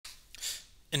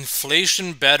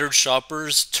Inflation-battered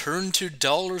shoppers turn to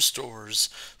dollar stores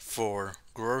for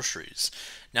groceries.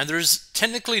 Now, there's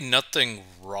technically nothing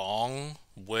wrong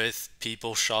with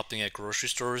people shopping at grocery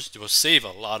stores. You will save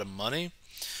a lot of money.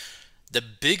 The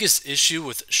biggest issue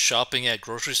with shopping at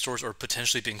grocery stores or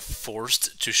potentially being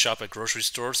forced to shop at grocery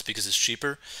stores because it's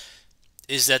cheaper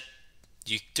is that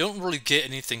you don't really get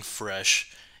anything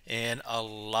fresh, and a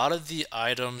lot of the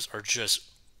items are just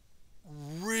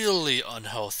really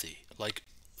unhealthy. Like,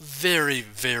 very,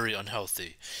 very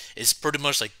unhealthy. It's pretty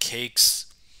much like cakes,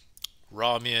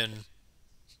 ramen,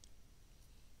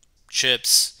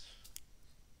 chips,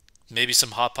 maybe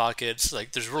some Hot Pockets.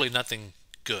 Like, there's really nothing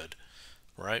good,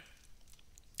 right?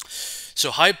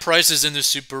 So, high prices in the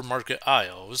supermarket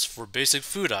aisles for basic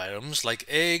food items like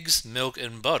eggs, milk,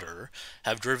 and butter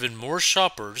have driven more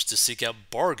shoppers to seek out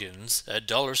bargains at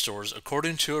dollar stores,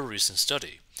 according to a recent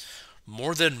study.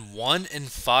 More than 1 in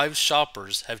 5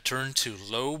 shoppers have turned to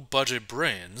low budget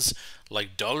brands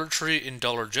like Dollar Tree and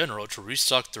Dollar General to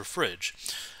restock their fridge,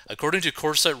 according to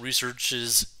Coresight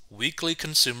Research's weekly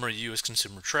consumer U.S.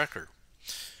 consumer tracker.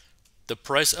 The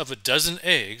price of a dozen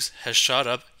eggs has shot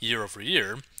up year over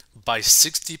year by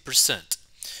 60%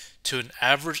 to an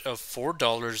average of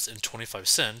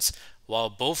 $4.25, while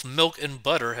both milk and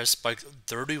butter has spiked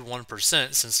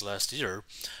 31% since last year,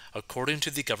 according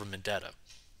to the government data.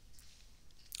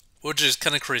 Which is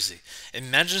kind of crazy.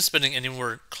 Imagine spending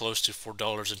anywhere close to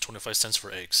 $4.25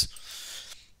 for eggs.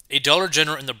 A Dollar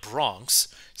General in the Bronx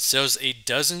sells a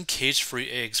dozen cage-free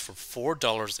eggs for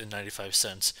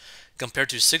 $4.95, compared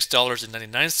to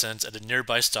 $6.99 at a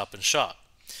nearby Stop and Shop.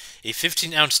 A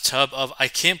 15-ounce tub of "I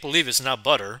can't believe it's not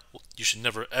butter," you should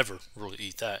never ever really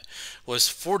eat that, was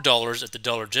 $4 at the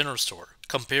Dollar General store,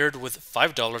 compared with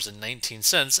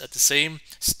 $5.19 at the same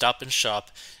Stop and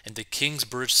Shop in the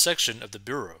Kingsbridge section of the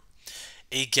Bureau.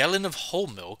 A gallon of whole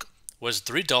milk was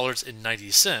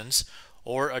 $3.90,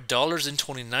 or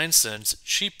 $1.29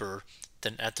 cheaper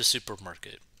than at the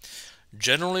supermarket.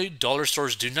 Generally, dollar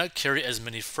stores do not carry as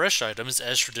many fresh items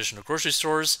as traditional grocery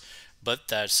stores, but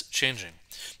that's changing.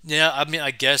 Yeah, I mean,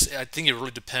 I think it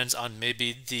really depends on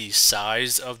maybe the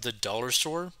size of the dollar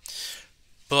store,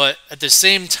 but at the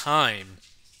same time,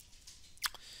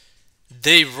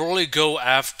 they really go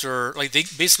after, like, they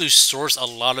basically source a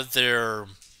lot of their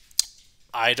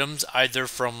items either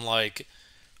from like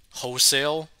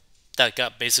wholesale that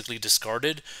got basically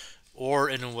discarded, or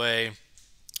in a way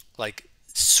like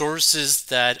sources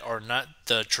that are not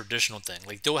the traditional thing.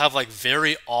 Like, they'll have like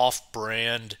very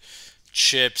off-brand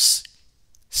chips,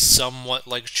 somewhat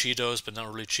like Cheetos, but not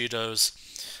really Cheetos.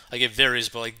 Like, it varies,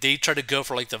 but like they try to go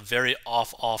for like the very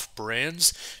off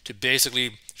brands to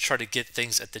basically try to get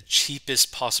things at the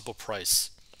cheapest possible price.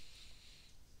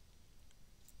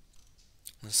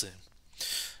 Let's see.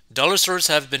 Dollar stores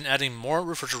have been adding more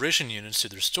refrigeration units to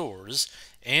their stores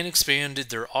and expanded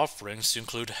their offerings to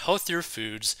include healthier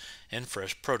foods and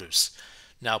fresh produce.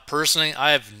 Now, personally,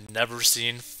 I have never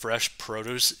seen fresh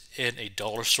produce in a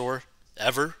dollar store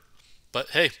ever,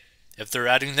 but hey, if they're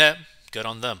adding that, good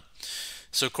on them.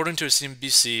 So, according to a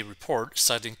CNBC report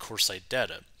citing Coresight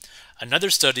data, another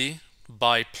study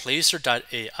by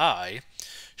Placer.ai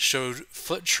showed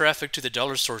foot traffic to the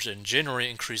dollar stores in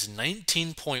January increased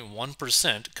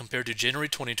 19.1% compared to January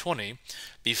 2020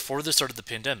 before the start of the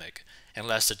pandemic. And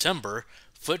last September,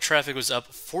 foot traffic was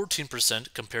up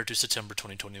 14% compared to September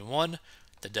 2021,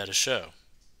 the data show.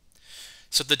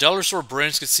 So the dollar store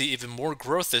brands could see even more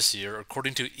growth this year,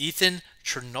 according to Ethan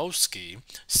Chernovsky,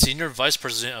 Senior Vice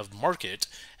President of Market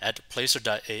at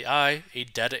Placer.ai, a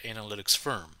data analytics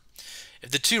firm. If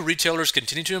the two retailers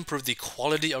continue to improve the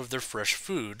quality of their fresh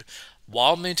food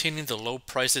while maintaining the low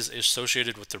prices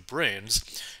associated with their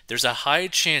brands, there's a high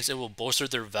chance it will bolster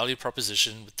their value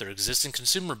proposition with their existing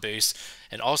consumer base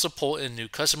and also pull in new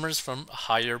customers from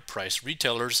higher priced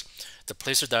retailers, the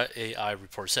Placer.ai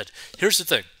report said. Here's the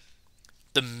thing.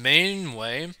 The main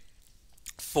way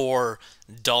for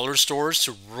dollar stores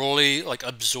to really like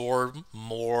absorb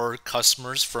more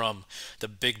customers from the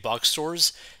big box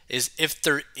stores is if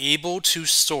they're able to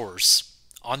source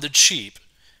on the cheap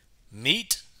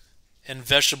meat and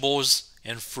vegetables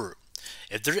and fruit.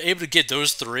 If they're able to get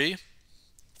those three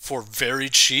for very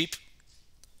cheap,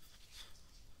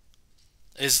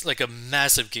 is like a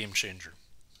massive game changer.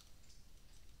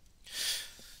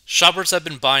 Shoppers have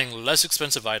been buying less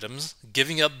expensive items,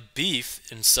 giving up beef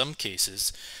in some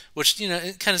cases, which,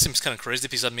 it kind of seems kind of crazy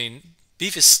because, I mean,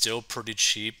 beef is still pretty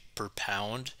cheap per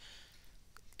pound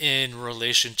in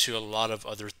relation to a lot of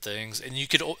other things. And you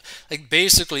could, like,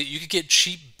 basically, you could get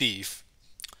cheap beef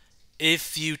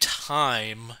if you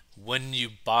time when you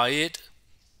buy it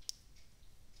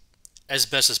as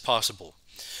best as possible.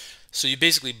 So you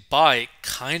basically buy it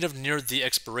kind of near the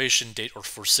expiration date or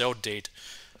for sale date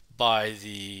by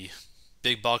the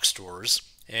big box stores,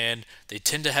 and they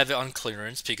tend to have it on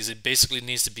clearance because it basically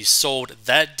needs to be sold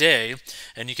that day,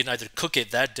 and you can either cook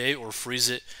it that day or freeze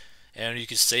it, and you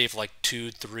can save like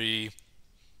 $2-3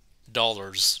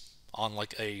 on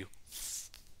like a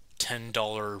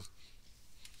 $10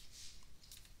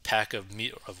 pack of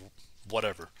meat of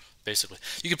whatever. Basically,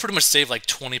 you can pretty much save like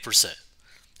 20%.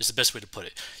 Is the best way to put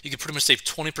it. You can pretty much save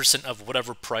 20% of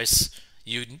whatever price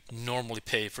you normally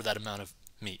pay for that amount of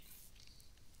meat.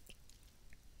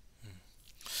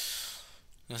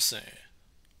 Let's see.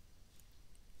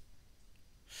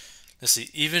 Let's see.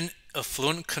 Even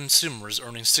affluent consumers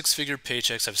earning six-figure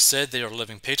paychecks have said they are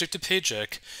living paycheck to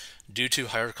paycheck due to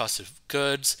higher cost of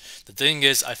goods. The thing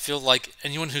is, I feel like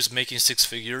anyone who's making six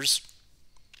figures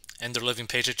and they're living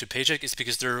paycheck to paycheck is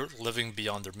because they're living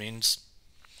beyond their means.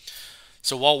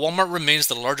 So while Walmart remains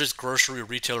the largest grocery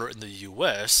retailer in the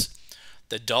US,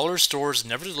 the dollar stores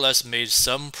nevertheless made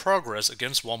some progress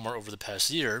against Walmart over the past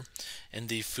year in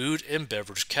the food and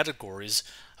beverage categories,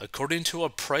 according to a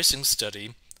pricing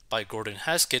study by Gordon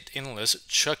Haskett analyst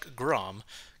Chuck Grom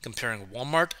comparing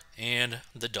Walmart and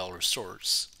the dollar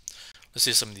stores. Let's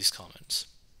see some of these comments.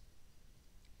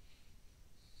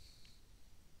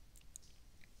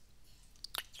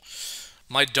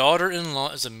 My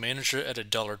daughter-in-law is a manager at a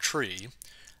Dollar Tree.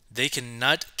 They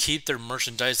cannot keep their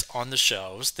merchandise on the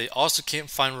shelves. They also can't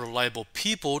find reliable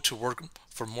people to work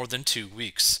for more than 2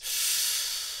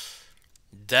 weeks.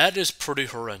 That is pretty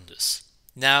horrendous.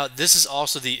 Now, this is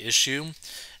also the issue,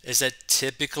 is that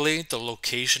typically the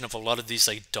location of a lot of these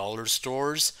like dollar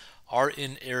stores are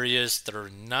in areas that are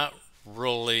not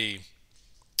really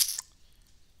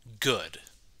good,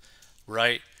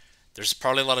 right? There's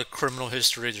probably a lot of criminal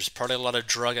history. There's probably a lot of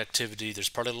drug activity. There's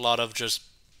probably a lot of just,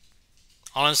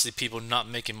 honestly, people not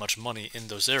making much money in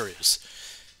those areas.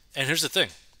 And here's the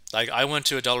thing. Like, I went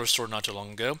to a dollar store not too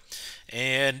long ago,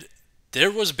 and there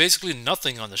was basically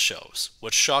nothing on the shelves,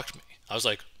 which shocked me. I was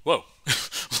like, whoa,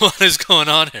 what is going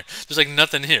on here? There's like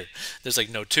nothing here. There's like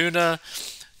no tuna,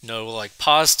 no like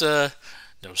pasta,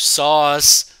 no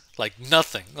sauce, like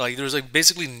nothing. Like there was like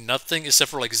basically nothing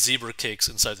except for like zebra cakes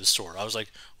inside the store. I was like,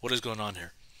 what is going on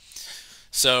here?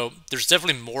 So there's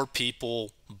definitely more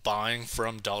people buying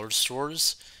from dollar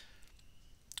stores,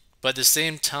 but at the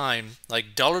same time,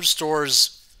 like dollar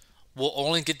stores will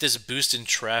only get this boost in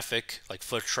traffic, like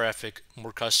foot traffic,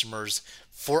 more customers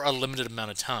for a limited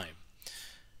amount of time.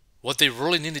 What they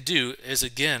really need to do is,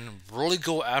 again, really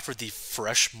go after the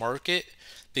fresh market,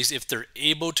 because if they're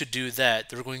able to do that,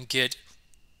 they're going to get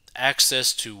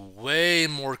access to way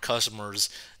more customers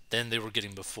than they were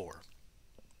getting before.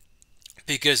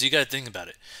 Because you got to think about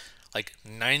it, like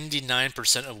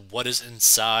 99% of what is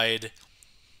inside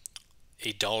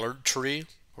a Dollar Tree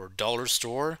or dollar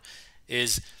store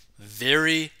is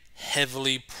very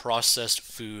heavily processed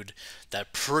food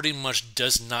that pretty much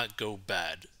does not go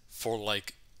bad for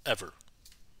like ever,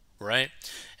 right?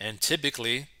 And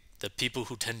typically, the people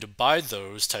who tend to buy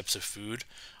those types of food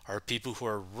are people who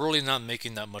are really not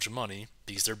making that much money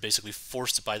because they're basically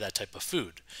forced to buy that type of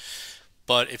food.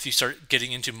 But if you start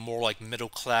getting into more like middle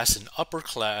class and upper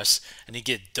class and you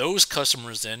get those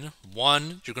customers in,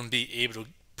 one, you're going to be able to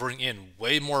bring in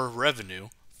way more revenue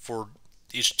for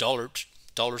each dollar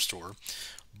store,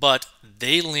 but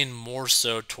they lean more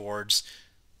so towards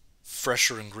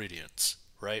fresher ingredients,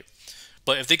 right?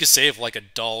 But if they could save like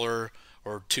 $1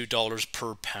 or $2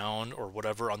 per pound or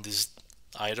whatever on these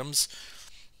items,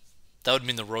 that would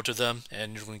mean the world to them,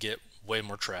 and you're going to get way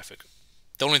more traffic.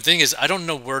 The only thing is, I don't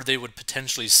know where they would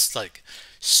potentially like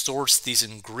source these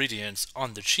ingredients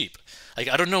on the cheap. Like,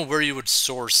 I don't know where you would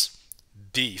source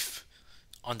beef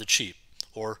on the cheap,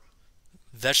 or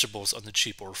vegetables on the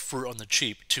cheap, or fruit on the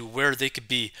cheap, to where they could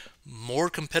be more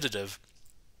competitive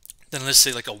than, let's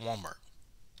say, like a Walmart.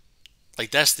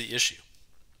 Like, that's the issue.